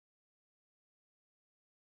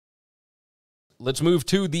let's move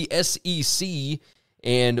to the SEC,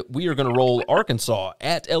 and we are going to roll Arkansas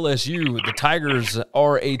at LSU. The Tigers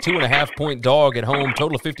are a 2.5-point dog at home,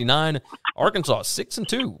 total of 59. Arkansas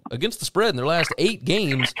 6-2 against the spread in their last 8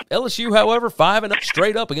 games. LSU, however, 5-0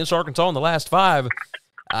 straight up against Arkansas in the last 5.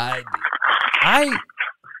 I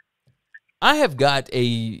have got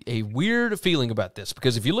a weird feeling about this,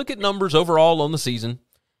 because if you look at numbers overall on the season,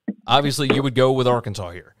 obviously you would go with Arkansas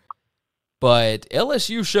here. But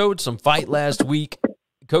LSU showed some fight last week.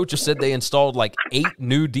 Coaches said they installed like 8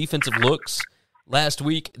 new defensive looks last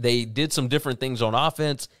week. They did some different things on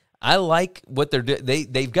offense. I like what they're doing.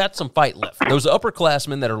 They've got some fight left. Those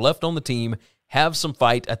upperclassmen that are left on the team have some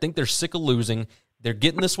fight. I think they're sick of losing. They're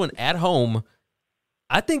getting this one at home.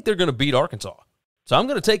 I think they're going to beat Arkansas. So I'm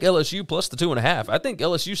going to take LSU plus the 2.5. I think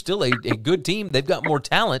LSU's still a good team. They've got more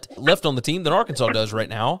talent left on the team than Arkansas does right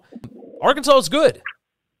now. Arkansas is good,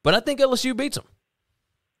 but I think LSU beats them.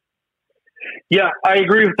 Yeah, I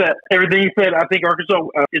agree with that. Everything you said. I think Arkansas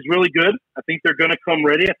is really good. I think they're going to come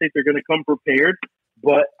ready. I think they're going to come prepared.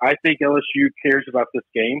 But I think LSU cares about this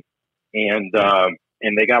game, and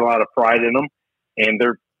they got a lot of pride in them, and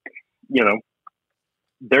they're going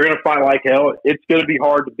to fight like hell. It's going to be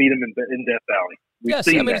hard to beat them in Death Valley. Yes,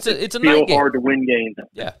 I mean, it's a still night game. Hard to win games.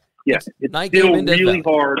 Yeah, it's night still game in Death really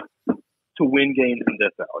Valley. hard to win games in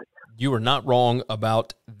Death Valley. You are not wrong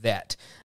about that.